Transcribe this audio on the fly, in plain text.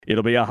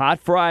It'll be a hot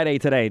Friday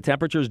today.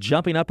 Temperatures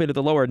jumping up into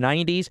the lower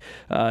 90s.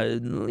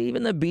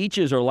 Even the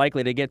beaches are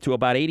likely to get to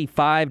about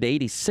 85 to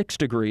 86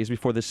 degrees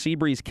before the sea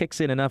breeze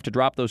kicks in enough to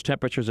drop those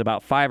temperatures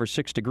about 5 or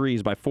 6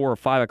 degrees by 4 or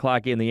 5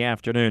 o'clock in the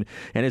afternoon.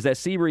 And as that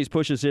sea breeze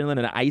pushes inland,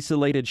 an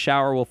isolated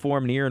shower will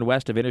form near and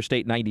west of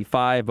Interstate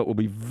 95, but will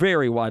be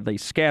very widely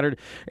scattered,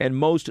 and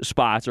most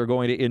spots are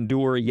going to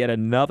endure yet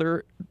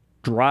another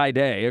dry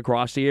day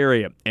across the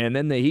area. And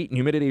then the heat and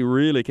humidity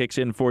really kicks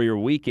in for your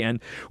weekend.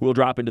 We'll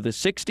drop into the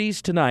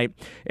 60s tonight,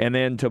 and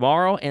then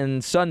tomorrow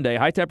and Sunday,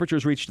 high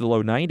temperatures reach the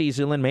low 90s.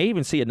 Inland may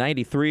even see a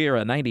 93 or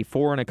a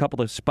 94 in a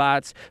couple of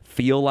spots.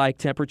 Feel like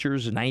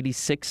temperatures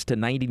 96 to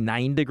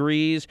 99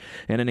 degrees.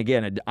 And then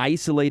again, an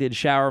isolated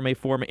shower may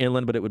form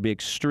inland, but it would be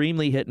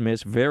extremely hit and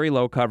miss, very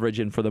low coverage,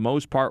 and for the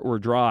most part, we're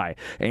dry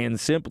and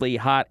simply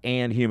hot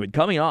and humid.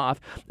 Coming off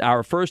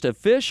our first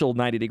official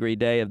 90-degree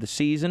day of the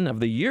season, of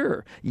the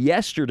year,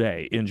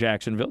 yesterday in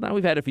Jacksonville. Now,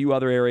 we've had a few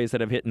other areas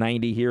that have hit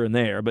 90 here and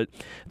there, but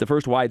the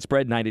first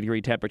widespread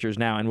 90-degree temperatures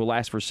now, and will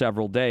last for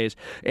several days.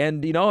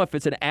 And, you know, if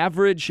it's an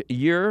average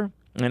year,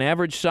 an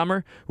average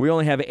summer, we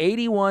only have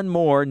 81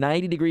 more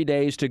 90-degree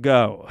days to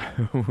go.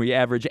 We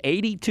average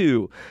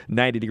 82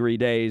 90-degree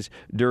days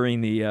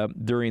during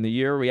the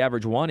year. We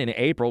average one in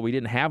April. We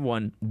didn't have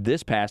one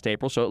this past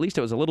April, so at least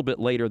it was a little bit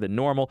later than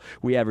normal.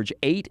 We average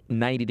 8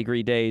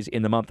 90-degree days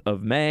in the month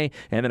of May,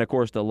 and then, of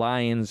course, the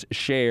lion's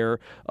share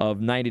of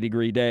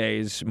 90-degree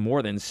days,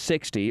 more than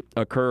 60,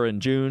 occur in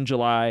June,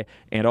 July,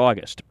 and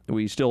August.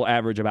 We still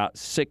average about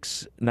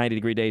 6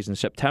 90-degree days in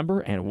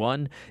September and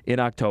 1 in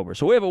October.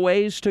 So we have a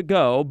ways to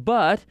go.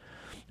 But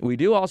we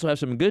do also have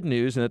some good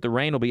news in that the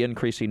rain will be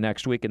increasing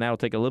next week, and that will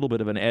take a little bit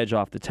of an edge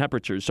off the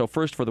temperatures. So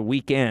first for the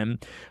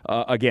weekend,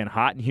 again,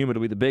 hot and humid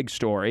will be the big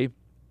story.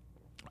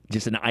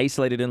 Just an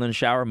isolated inland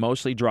shower,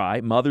 mostly dry.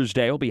 Mother's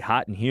Day will be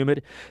hot and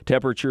humid.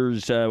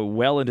 Temperatures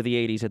well into the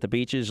 80s at the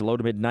beaches, low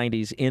to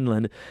mid-90s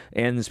inland.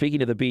 And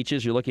speaking of the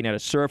beaches, you're looking at a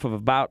surf of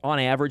about, on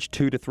average,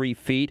 2 to 3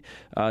 feet.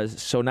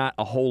 So not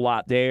a whole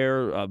lot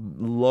there.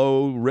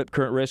 Low rip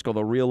current risk, although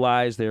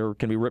realize there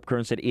can be rip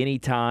currents at any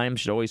time.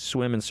 Should always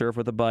swim and surf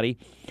with a buddy.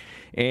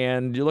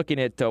 And you're looking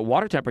at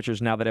water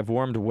temperatures now that have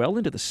warmed well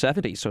into the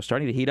 70s, so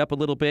starting to heat up a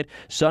little bit.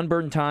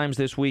 Sunburn times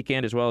this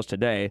weekend, as well as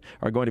today,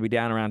 are going to be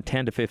down around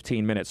 10 to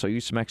 15 minutes, so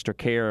use some extra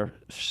care.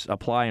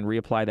 Apply and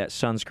reapply that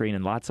sunscreen,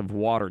 and lots of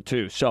water,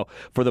 too. So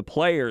for the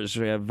players,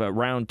 we have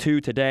round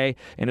 2 today,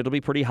 and it'll be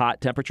pretty hot.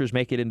 Temperatures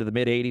make it into the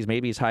mid-80s,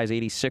 maybe as high as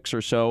 86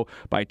 or so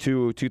by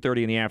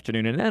 2:30 in the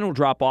afternoon, and then it'll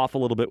drop off a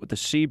little bit with the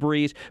sea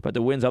breeze, but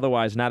the wind's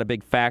otherwise not a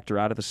big factor.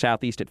 Out of the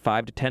southeast at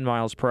 5 to 10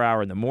 miles per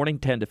hour in the morning,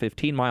 10 to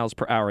 15 miles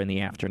per hour in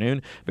the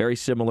afternoon. Very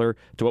similar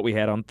to what we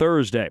had on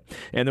Thursday.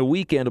 And the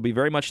weekend will be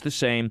very much the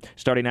same,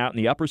 starting out in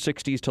the upper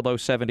 60s to low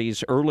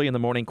 70s early in the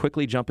morning,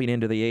 quickly jumping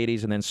into the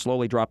 80s, and then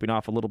slowly dropping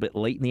off a little bit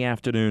late in the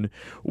afternoon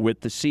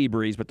with the sea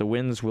breeze. But the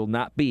winds will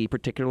not be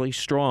particularly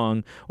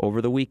strong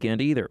over the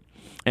weekend either.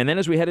 And then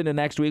as we head into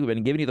next week, we've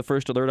been giving you the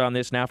first alert on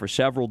this now for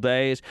several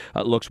days.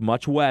 It looks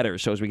much wetter.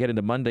 So as we get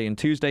into Monday and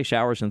Tuesday,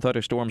 showers and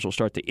thunderstorms will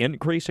start to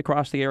increase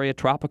across the area.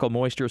 Tropical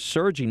moisture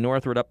surging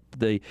northward up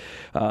the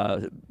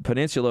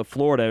peninsula of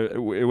Florida,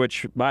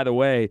 which, by the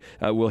way,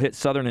 will hit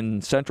southern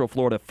and central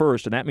Florida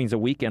first. And that means the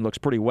weekend looks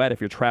pretty wet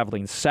if you're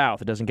traveling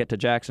south. It doesn't get to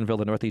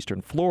Jacksonville and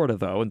northeastern Florida,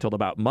 though, until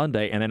about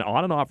Monday. And then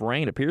on and off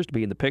rain appears to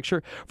be in the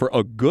picture for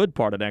a good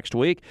part of next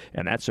week.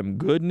 And that's some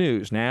good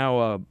news. Now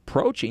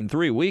approaching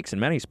 3 weeks in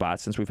many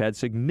spots since we've had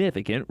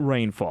significant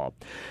rainfall.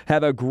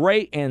 Have a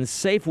great and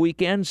safe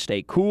weekend.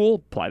 Stay cool.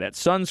 Apply that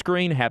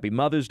sunscreen. Happy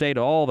Mother's Day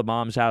to all the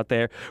moms out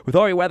there. With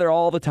all your weather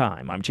all the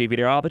time, I'm Chief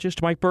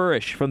Meteorologist Mike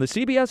Burrish from the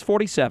CBS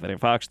 47 and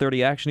Fox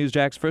 30 Action News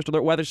Jack's First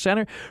Alert Weather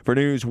Center for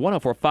News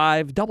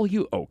 104.5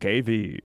 WOKV.